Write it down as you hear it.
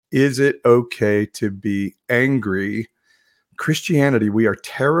Is it okay to be angry? Christianity, we are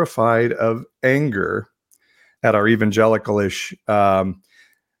terrified of anger. At our evangelical-ish,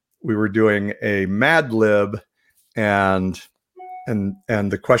 we were doing a Mad Lib, and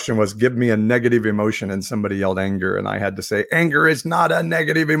the question was, give me a negative emotion, and somebody yelled anger, and I had to say, anger is not a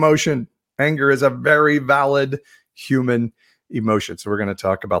negative emotion. Anger is a very valid human emotion. So we're going to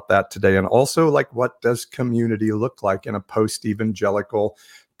talk about that today, and also, like, what does community look like in a post-evangelical,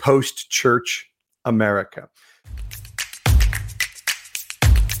 post-church America?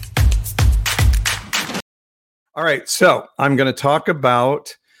 All right, so I'm going to talk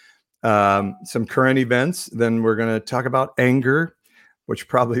about some current events. Then we're going to talk about anger, which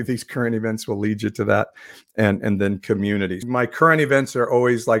probably these current events will lead you to that, and then communities. My current events are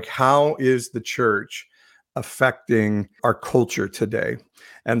always like, how is the church affecting our culture today?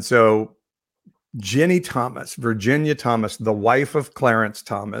 And so Ginny Thomas, Virginia Thomas, the wife of Clarence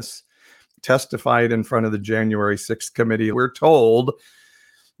Thomas, testified in front of the January 6th committee. We're told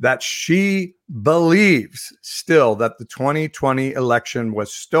that she believes still that the 2020 election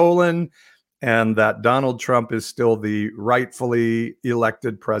was stolen and that Donald Trump is still the rightfully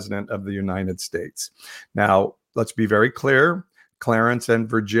elected president of the United States. Now, let's be very clear. Clarence and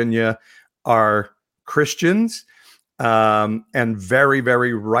Virginia are Christians, and very,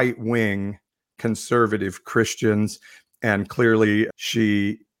 very right-wing conservative Christians. And clearly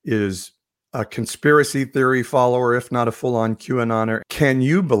she is a conspiracy theory follower, if not a full-on QAnoner. Can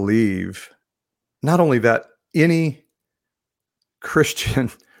you believe not only that any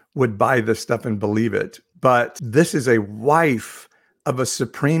Christian would buy this stuff and believe it, but this is a wife of a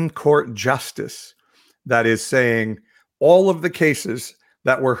Supreme Court justice that is saying all of the cases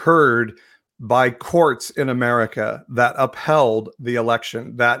that were heard by courts in America that upheld the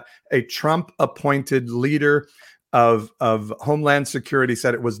election, that a Trump-appointed leader of Homeland Security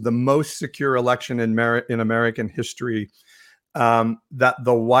said it was the most secure election in American history, that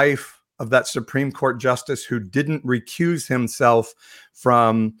the wife of that Supreme Court justice who didn't recuse himself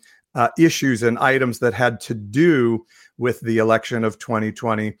from issues and items that had to do with the election of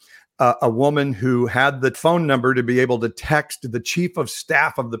 2020, a woman who had the phone number to be able to text the chief of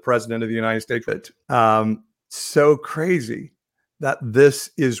staff of the president of the United States. So crazy that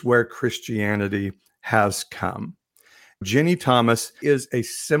this is where Christianity has come. Ginny Thomas is a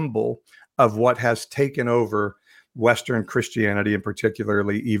symbol of what has taken over Western Christianity, and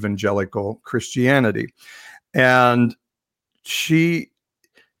particularly evangelical Christianity. And she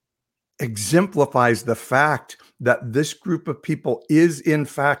exemplifies the fact that this group of people is, in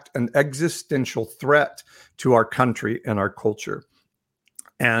fact, an existential threat to our country and our culture.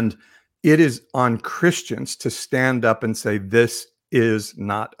 And it is on Christians to stand up and say, this is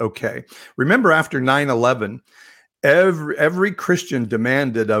not okay. Remember, after 9/11, every Christian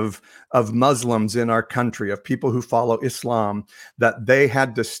demanded of Muslims in our country, of people who follow Islam, that they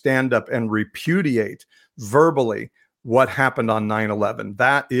had to stand up and repudiate verbally what happened on 9/11.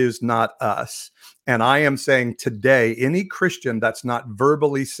 That is not us. And I am saying today, any Christian that's not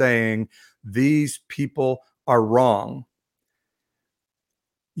verbally saying these people are wrong,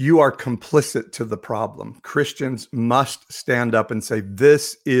 you are complicit to the problem. Christians must stand up and say,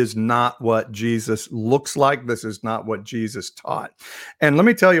 this is not what Jesus looks like. This is not what Jesus taught. And let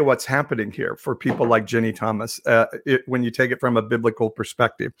me tell you what's happening here for people like Ginny Thomas, when you take it from a biblical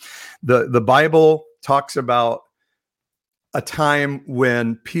perspective. The Bible talks about a time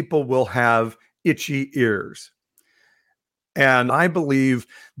when people will have itchy ears. And I believe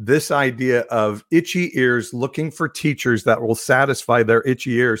this idea of itchy ears looking for teachers that will satisfy their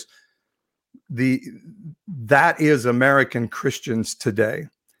itchy ears, that is American Christians today.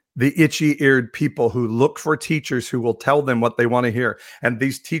 The itchy-eared people who look for teachers who will tell them what they want to hear. And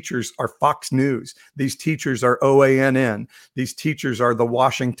these teachers are Fox News. These teachers are OANN. These teachers are the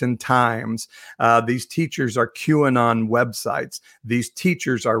Washington Times. These teachers are QAnon websites. These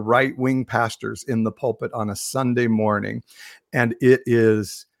teachers are right-wing pastors in the pulpit on a Sunday morning. And it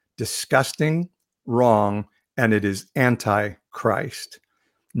is disgusting, wrong, and it is anti-Christ.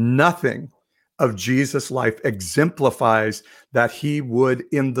 Nothing of Jesus' life exemplifies that he would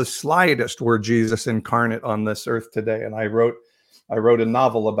in the slightest were Jesus incarnate on this earth today. And I wrote a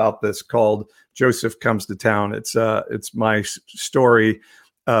novel about this called Joseph Comes to Town. It's my story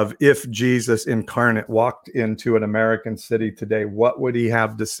of if Jesus incarnate walked into an American city today, what would he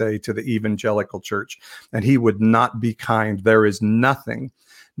have to say to the evangelical church? And he would not be kind. There is nothing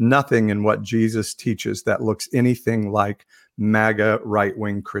in what Jesus teaches that looks anything like MAGA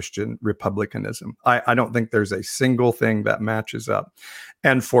right-wing Christian republicanism. I don't think there's a single thing that matches up.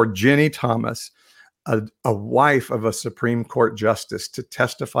 And for Ginny Thomas, a wife of a Supreme Court justice to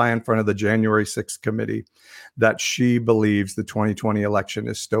testify in front of the January 6th committee that she believes the 2020 election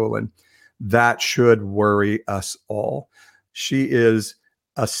is stolen. That should worry us all. She is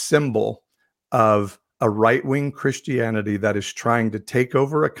a symbol of a right-wing Christianity that is trying to take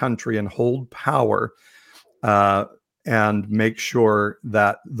over a country and hold power and make sure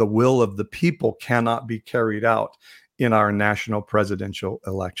that the will of the people cannot be carried out in our national presidential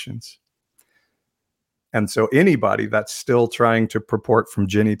elections. And so anybody that's still trying to purport from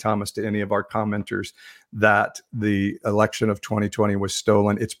Ginny Thomas to any of our commenters that the election of 2020 was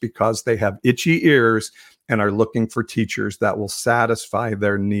stolen, it's because they have itchy ears and are looking for teachers that will satisfy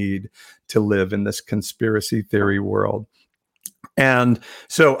their need to live in this conspiracy theory world. And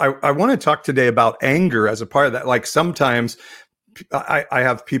so I want to talk today about anger as a part of that. Like sometimes I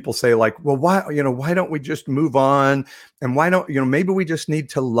have people say like, well, why don't we just move on? And why don't, maybe we just need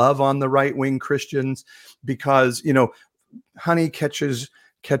to love on the right-wing Christians because, honey catches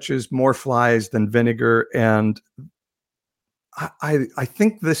more flies than vinegar. And I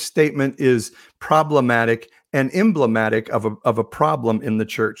think this statement is problematic and emblematic of a problem in the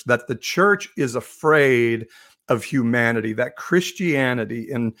church, that the church is afraid of humanity, that Christianity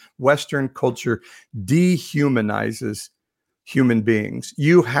in Western culture dehumanizes human beings.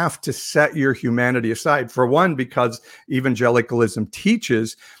 You have to set your humanity aside. For one, because evangelicalism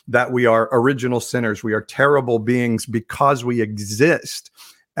teaches that we are original sinners. We are terrible beings because we exist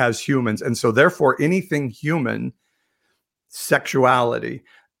as humans. And so therefore, anything human, sexuality,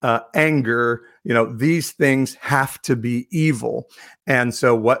 anger, these things have to be evil. And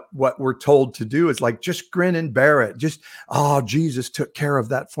so what we're told to do is like, just grin and bear it. Just, Jesus took care of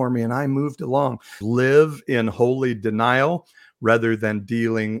that for me and I moved along. Live in holy denial rather than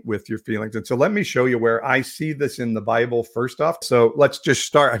dealing with your feelings. And so let me show you where I see this in the Bible first off. So let's just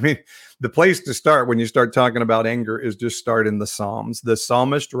start. I mean, the place to start when you start talking about anger is just start in the Psalms. The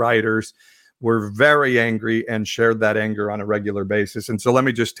psalmist writers were very angry and shared that anger on a regular basis. And so let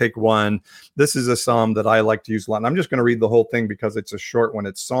me just take one. This is a psalm that I like to use a lot. And I'm just going to read the whole thing because it's a short one.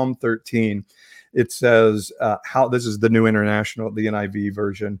 It's Psalm 13. It says, this is the New International, the NIV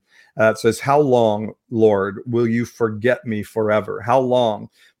version. It says, how long, Lord, will you forget me forever? How long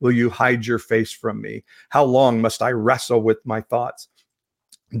will you hide your face from me? How long must I wrestle with my thoughts?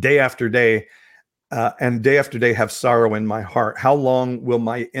 Day after day, and day after day have sorrow in my heart. How long will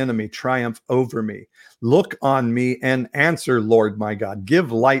my enemy triumph over me? Look on me and answer, Lord my God. Give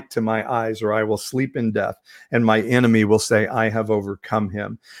light to my eyes, or I will sleep in death, and my enemy will say, I have overcome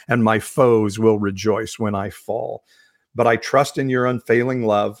him, and my foes will rejoice when I fall. But I trust in your unfailing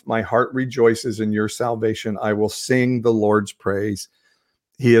love. My heart rejoices in your salvation. I will sing the Lord's praise.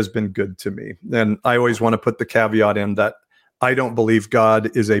 He has been good to me. And I always want to put the caveat in that I don't believe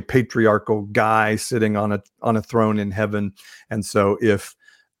God is a patriarchal guy sitting on a throne in heaven. And so if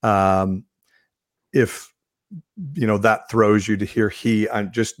that throws you to hear I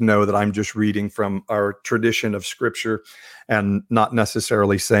just know that I'm just reading from our tradition of scripture and not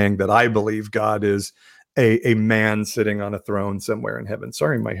necessarily saying that I believe God is a man sitting on a throne somewhere in heaven.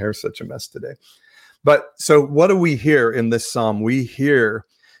 Sorry, my hair's such a mess today. But so what do we hear in this psalm? We hear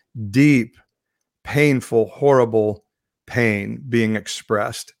deep, painful, horrible pain being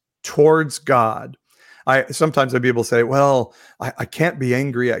expressed towards God. Sometimes I'd be able to say, well, I can't be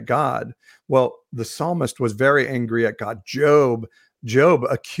angry at God. Well, the psalmist was very angry at God. Job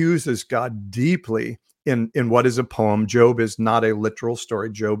accuses God deeply in what is a poem. Job is not a literal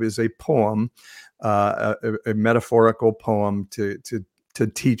story. Job is a poem, a metaphorical poem to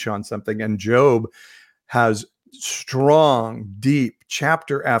teach on something. And Job has strong, deep,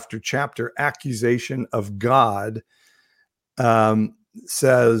 chapter after chapter accusation of God.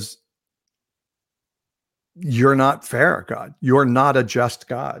 Says, you're not fair, God. You're not a just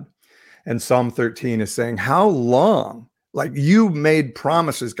God. And Psalm 13 is saying, how long? Like, you made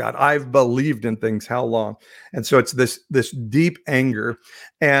promises, God. I've believed in things. How long? And so it's this deep anger.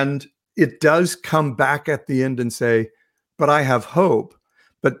 And it does come back at the end and say, but I have hope.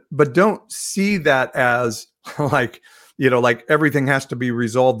 But don't see that as like everything has to be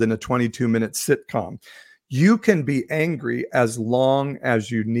resolved in a 22-minute sitcom. You can be angry as long as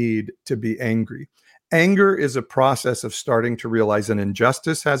you need to be angry. Anger is a process of starting to realize an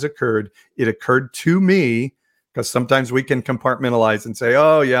injustice has occurred. It occurred to me, because sometimes we can compartmentalize and say,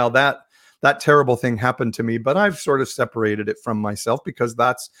 oh yeah, that terrible thing happened to me, but I've sort of separated it from myself because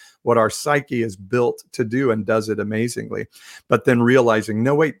that's what our psyche is built to do and does it amazingly. But then realizing,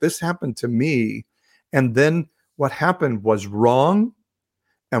 no, wait, this happened to me. And then what happened was wrong.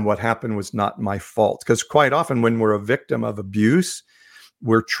 And what happened was not my fault. Because quite often when we're a victim of abuse,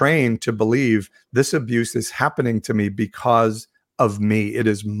 we're trained to believe this abuse is happening to me because of me. It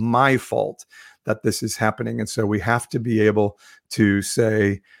is my fault that this is happening. And so we have to be able to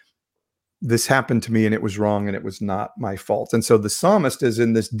say, this happened to me and it was wrong and it was not my fault. And so the psalmist is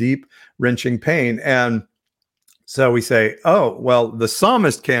in this deep, wrenching pain. And so we say, oh, well, the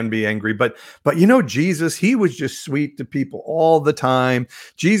psalmist can be angry, but Jesus, he was just sweet to people all the time.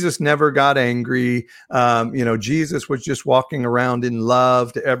 Jesus never got angry. Jesus was just walking around in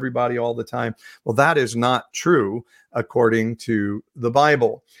love to everybody all the time. Well, that is not true according to the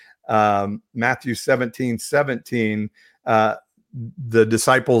Bible. Matthew 17:17, the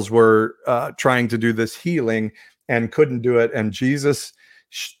disciples were trying to do this healing and couldn't do it. And Jesus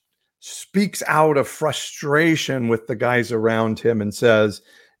speaks out of frustration with the guys around him and says,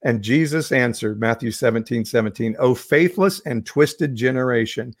 and Jesus answered, Matthew 17:17, "O faithless and twisted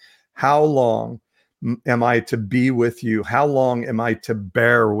generation, how long am I to be with you? How long am I to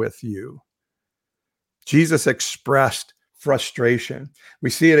bear with you?" Jesus expressed frustration. We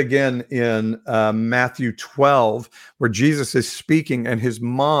see it again in Matthew 12, where Jesus is speaking and his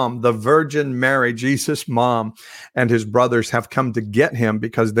mom, the Virgin Mary, Jesus' mom, and his brothers have come to get him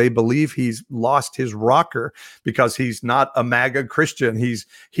because they believe he's lost his rocker, because he's not a MAGA Christian. He's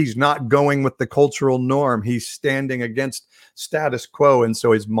not going with the cultural norm. He's standing against status quo. And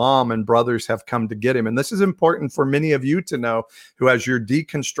so his mom and brothers have come to get him. And this is important for many of you to know, who, as you're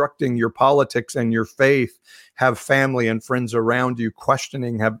deconstructing your politics and your faith, have family and friends around you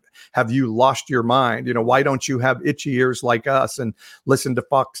questioning, have you lost your mind? Why don't you have itchy ears like us and listen to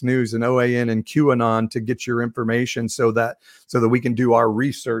Fox News and OAN and QAnon to get your information so that we can do our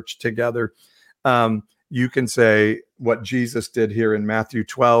research together? You can say what Jesus did here in Matthew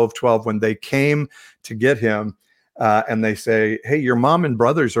 12:12, when they came to get him, and they say, "Hey, your mom and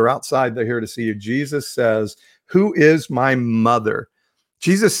brothers are outside. They're here to see you." Jesus says, "Who is my mother?"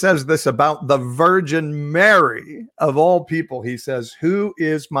 Jesus says this about the Virgin Mary of all people. He says, "Who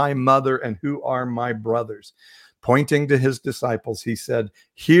is my mother and who are my brothers?" Pointing to his disciples, he said,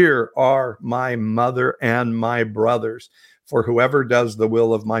 "Here are my mother and my brothers. For whoever does the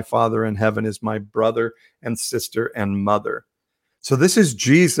will of my Father in heaven is my brother and sister and mother." So this is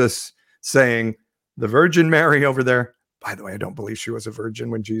Jesus saying, the Virgin Mary over there, by the way, I don't believe she was a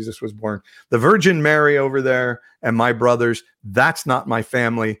virgin when Jesus was born. The Virgin Mary over there and my brothers, that's not my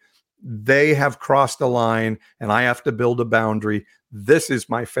family. They have crossed a line and I have to build a boundary. This is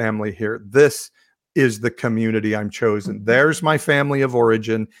my family here. This is the community I'm chosen. There's my family of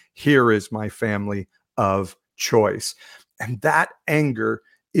origin. Here is my family of choice. And that anger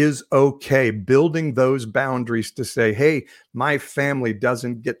is okay. Building those boundaries to say, hey, my family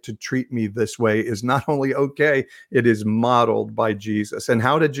doesn't get to treat me this way is not only okay, it is modeled by Jesus. And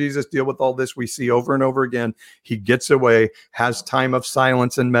how did Jesus deal with all this? We see over and over again. He gets away, has time of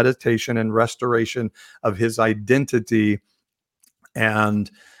silence and meditation and restoration of his identity. And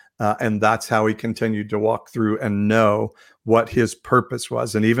that's how he continued to walk through and know what his purpose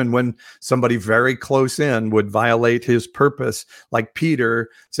was. And even when somebody very close in would violate his purpose, like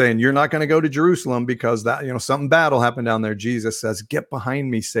Peter saying, "You're not going to go to Jerusalem because that, something bad will happen down there." Jesus says, "Get behind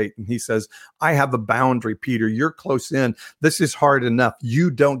me, Satan." He says, "I have a boundary, Peter. You're close in. This is hard enough.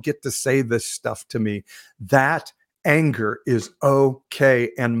 You don't get to say this stuff to me." That anger is okay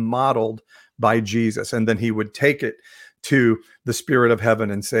and modeled by Jesus. And then he would take it to the Spirit of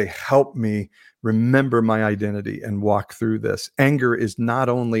heaven and say, "Help me remember my identity and walk through this." Anger is not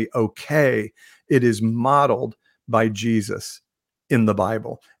only okay, it is modeled by Jesus in the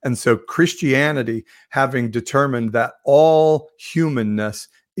Bible. And so Christianity, having determined that all humanness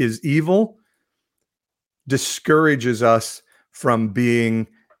is evil, discourages us from being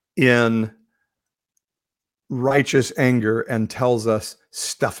in righteous anger and tells us,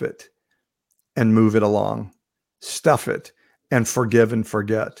 stuff it and move it along. Stuff it and forgive and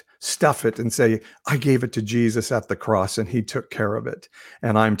forget. Stuff it and say, I gave it to Jesus at the cross and he took care of it.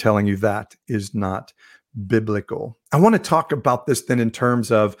 And I'm telling you that is not biblical. I want to talk about this then in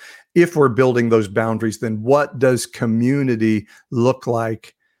terms of, if we're building those boundaries, then what does community look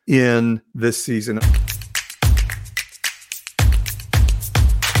like in this season?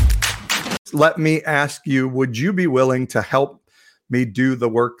 Let me ask you, would you be willing to help me do the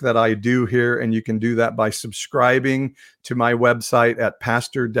work that I do here? And you can do that by subscribing to my website at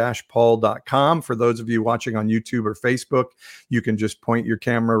pastor-paul.com. For those of you watching on YouTube or Facebook, you can just point your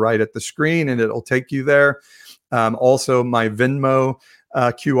camera right at the screen and it'll take you there. Also, my Venmo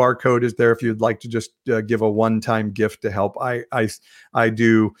QR code is there if you'd like to just give a one-time gift to help. I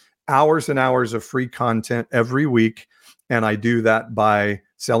do hours and hours of free content every week, and I do that by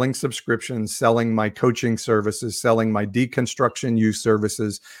selling subscriptions, selling my coaching services, selling my deconstruction youth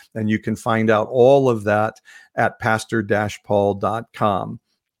services. And you can find out all of that at pastor-paul.com.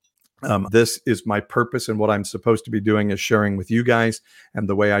 This is my purpose, and what I'm supposed to be doing is sharing with you guys. And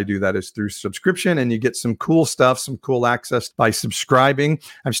the way I do that is through subscription, and you get some cool stuff, some cool access by subscribing.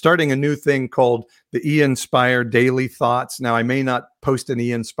 I'm starting a new thing called the E-Inspire Daily Thoughts. Now, I may not post an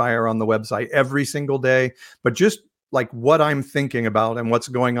E-Inspire on the website every single day, but just like what I'm thinking about and what's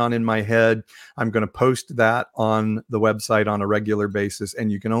going on in my head, I'm going to post that on the website on a regular basis.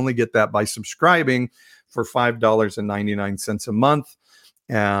 And you can only get that by subscribing for $5.99 a month.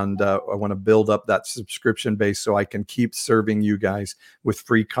 And I want to build up that subscription base so I can keep serving you guys with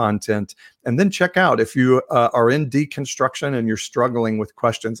free content. And then check out if you are in deconstruction and you're struggling with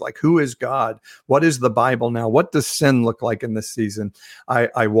questions like, who is God? What is the Bible now? What does sin look like in this season?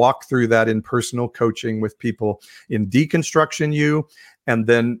 I walk through that in personal coaching with people in Deconstruction U. And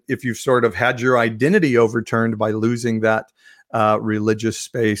then if you've sort of had your identity overturned by losing that religious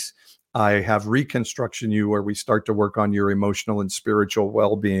space, I have Reconstruction U, where we start to work on your emotional and spiritual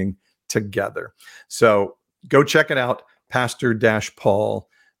well-being together. So go check it out,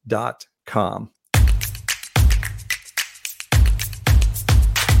 pastor-paul.com.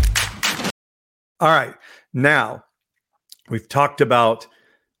 All right. Now, we've talked about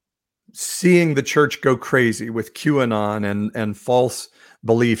seeing the church go crazy with QAnon and false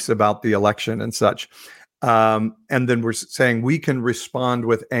beliefs about the election and such. And then we're saying we can respond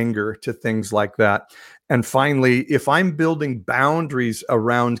with anger to things like that. And finally, if I'm building boundaries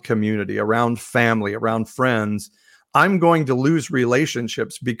around community, around family, around friends, I'm going to lose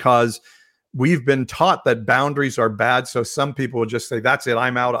relationships because we've been taught that boundaries are bad. So some people will just say, that's it,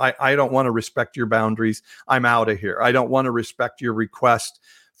 I'm out. I don't want to respect your boundaries. I'm out of here. I don't want to respect your request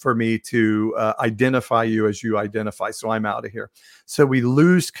for me to identify you as you identify. So I'm out of here. So we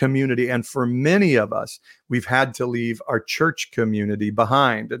lose community. And for many of us, we've had to leave our church community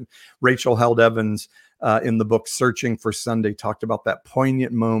behind. And Rachel Held Evans in the book Searching for Sunday talked about that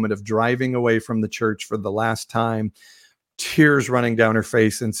poignant moment of driving away from the church for the last time, tears running down her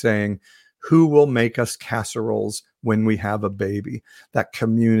face and saying, who will make us casseroles when we have a baby? That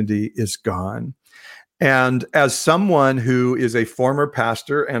community is gone. And as someone who is a former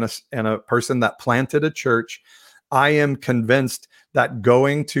pastor and a person that planted a church, I am convinced that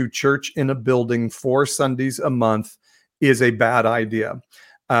going to church in a building 4 Sundays a month is a bad idea.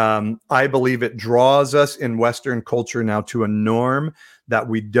 I believe it draws us in Western culture now to a norm that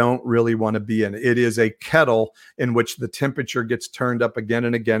we don't really want to be in. It is a kettle in which the temperature gets turned up again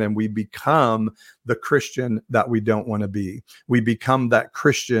and again, and we become the Christian that we don't want to be. We become that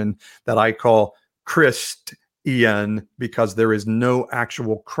Christian that I call Christian, because there is no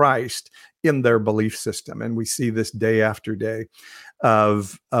actual Christ in their belief system. And we see this day after day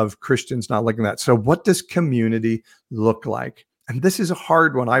of Christians not looking at that. So what does community look like? And this is a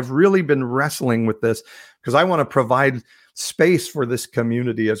hard one. I've really been wrestling with this because I want to provide space for this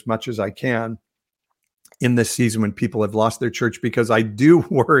community as much as I can in this season when people have lost their church, because I do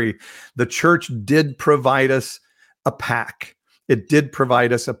worry the church did provide us a pack. It did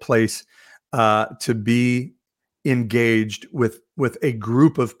provide us a place to be engaged with a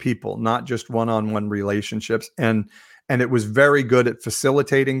group of people, not just one-on-one relationships. And it was very good at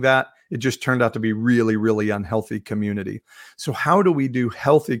facilitating that. It just turned out to be really, really unhealthy community. So how do we do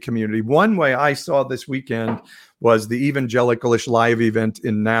healthy community? One way I saw this weekend was the Evangelicalish Live event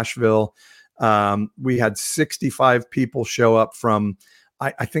in Nashville. We had 65 people show up from,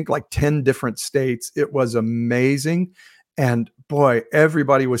 I think, like 10 different states. It was amazing. And boy,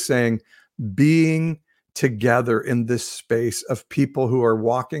 everybody was saying, being together in this space of people who are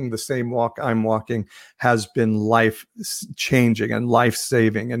walking the same walk I'm walking has been life changing and life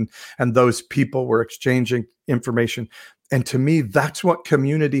saving. And those people were exchanging information. And to me, that's what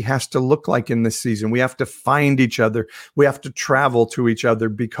community has to look like in this season. We have to find each other. We have to travel to each other,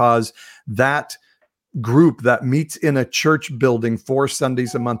 because that group that meets in a church building 4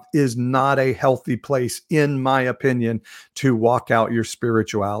 Sundays a month is not a healthy place, in my opinion, to walk out your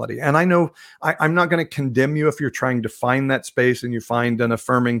spirituality. And I know I'm not going to condemn you if you're trying to find that space and you find an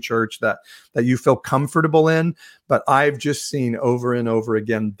affirming church that you feel comfortable in. But I've just seen over and over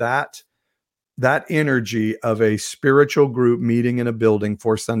again that energy of a spiritual group meeting in a building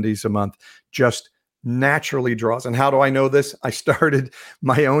 4 Sundays a month just naturally draws. And how do I know this? I started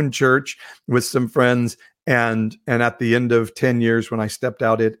my own church with some friends, and at the end of 10 years when I stepped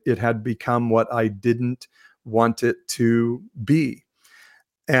out, it had become what I didn't want it to be.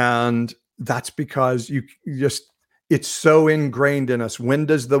 And that's because you just, It's so ingrained in us. When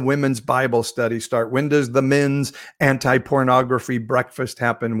does the women's Bible study start? When does the men's anti-pornography breakfast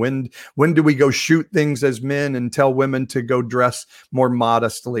happen? When do we go shoot things as men and tell women to go dress more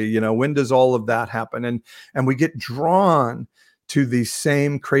modestly? You know, when does all of that happen? And we get drawn to these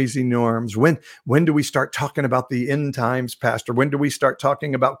same crazy norms. When do we start talking about the end times, Pastor? When do we start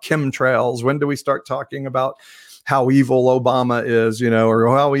talking about chemtrails? When do we start talking about how evil Obama is, you know,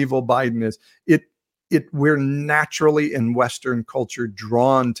 or how evil Biden is? We're naturally in Western culture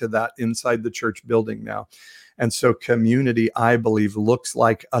drawn to that inside the church building now. And so community, I believe, looks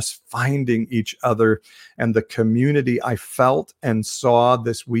like us finding each other. And the community I felt and saw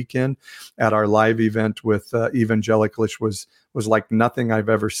this weekend at our live event with Evangelicalish was like nothing I've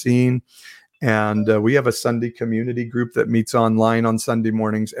ever seen. And we have a Sunday community group that meets online on Sunday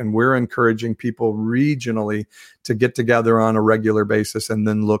mornings, and we're encouraging people regionally to get together on a regular basis and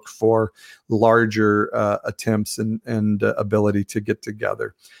then look for larger attempts and ability to get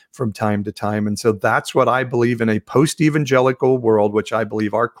together from time to time. And so that's what I believe in a post-evangelical world, which I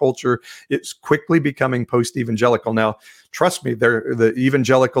believe our culture is quickly becoming post-evangelical. Now, trust me, the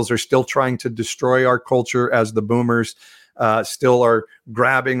evangelicals are still trying to destroy our culture as the boomers still are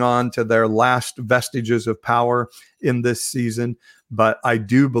grabbing on to their last vestiges of power in this season. But I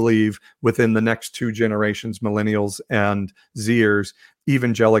do believe within the next two generations, millennials and Zers,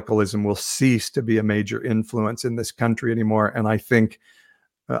 evangelicalism will cease to be a major influence in this country anymore. And I think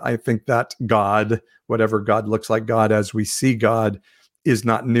that God, whatever God looks like, God as we see God, is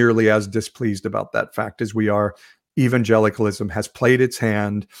not nearly as displeased about that fact as we are. Evangelicalism has played its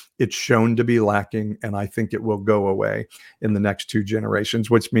hand. It's shown to be lacking, and I think it will go away in the next two generations,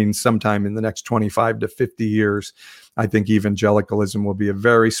 which means sometime in the next 25 to 50 years, I think evangelicalism will be a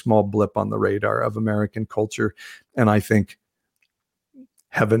very small blip on the radar of American culture. And I think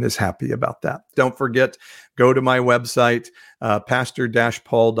heaven is happy about that. Don't forget, go to my website,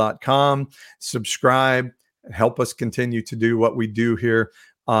 pastor-paul.com, subscribe, help us continue to do what we do here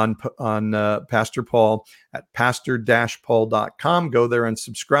on Pastor Paul at pastor-paul.com. Go there and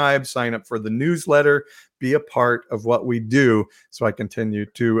subscribe, sign up for the newsletter, be a part of what we do so I continue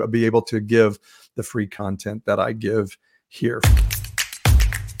to be able to give the free content that I give here.